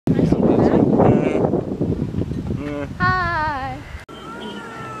Hi.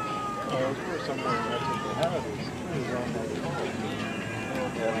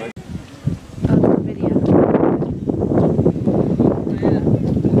 Oh, video.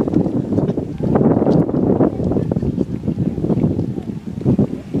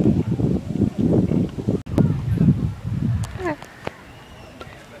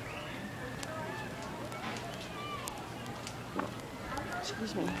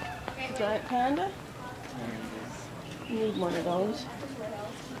 Excuse me. Giant panda? You need one of those.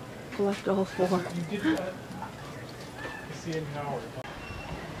 Collect all four. Bend it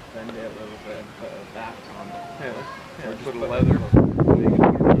a little bit and put a back on it. Yeah, or put a leather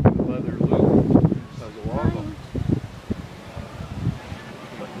loop as a wobble.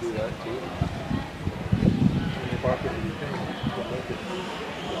 You can do that too. In your pocket, you think.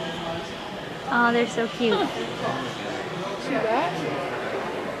 Oh, they're so cute. See that?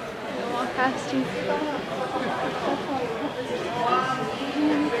 They'll walk past you.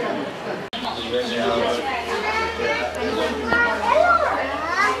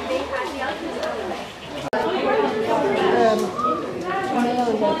 Mail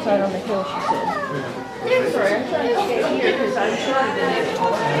is outside on the hill, she said. Sorry, I'm trying to get here because I'm shorter than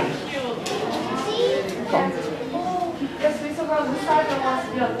you. Yes, we still go on this side and wants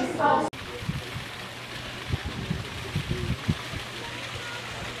to be on this side.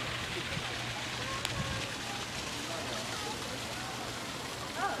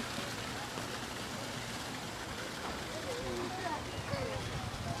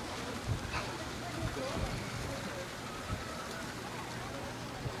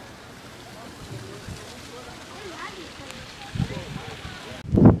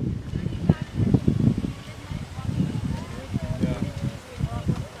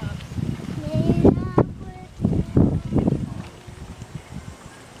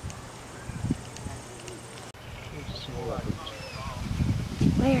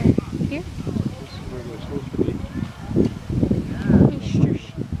 Where? Here? This is where they're supposed to be.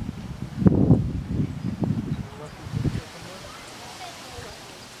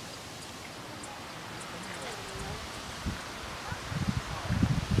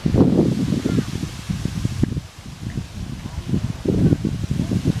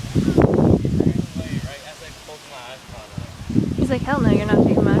 He's like, hell no, you're not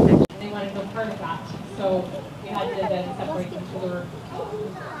taking my picture. They wanted no part of that, so we had to then separate them so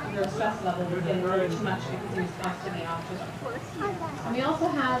their stress level was getting really too much because he was constantly on just. And we also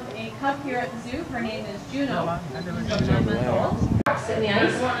have a cub here at the zoo. Her name is Juno. She's about 9 months old. In the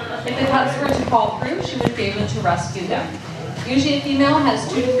ice. If the cubs were to fall through, she would be able to rescue them. Usually a female has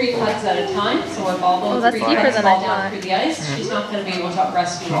 2 to 3 cubs at a time, so if all those 3 cubs fall down through the ice, she's not going to be able to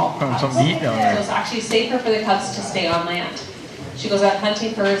rescue all the cubs. So it's actually safer for the cubs to stay on land. She goes out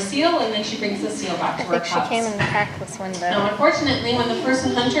hunting for a seal, and then she brings the seal back to her cubs. I think she came in the trackless window. Now, unfortunately, when the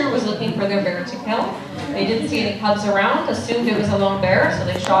person hunter was looking for their bear to kill, they didn't see any cubs around, assumed it was a lone bear, so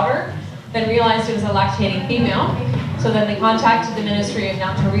they shot her, then realized it was a lactating female. So then they contacted the Ministry of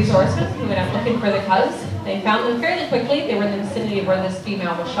Natural Resources, who went out looking for the cubs. They found them fairly quickly. They were in the vicinity of where this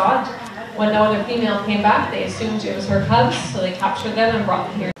female was shot. When no other female came back, they assumed it was her cubs, so they captured them and brought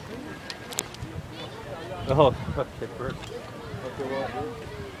them here. Oh, okay, first.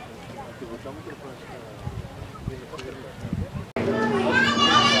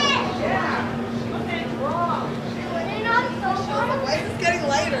 It's getting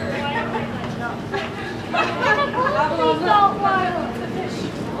lighter.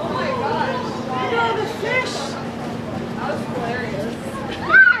 Oh my gosh. Look at the fish. That was hilarious.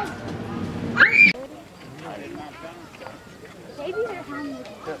 Maybe they're hungry.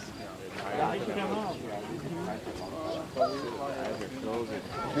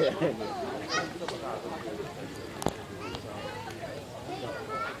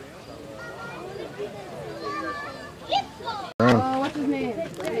 What's his name?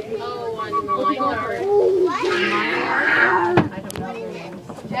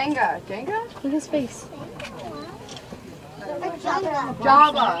 Jenga. Jenga? Look at his face.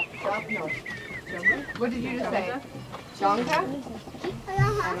 Java. What did you just say? Jonga?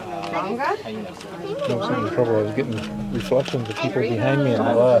 Jonga? I'm having trouble. I was getting reflections of people behind me in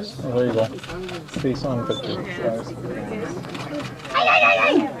the glass. Oh, there you go. Face on picture.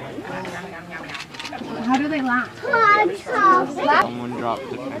 How do they laugh? Someone dropped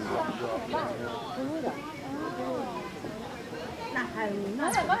the finger.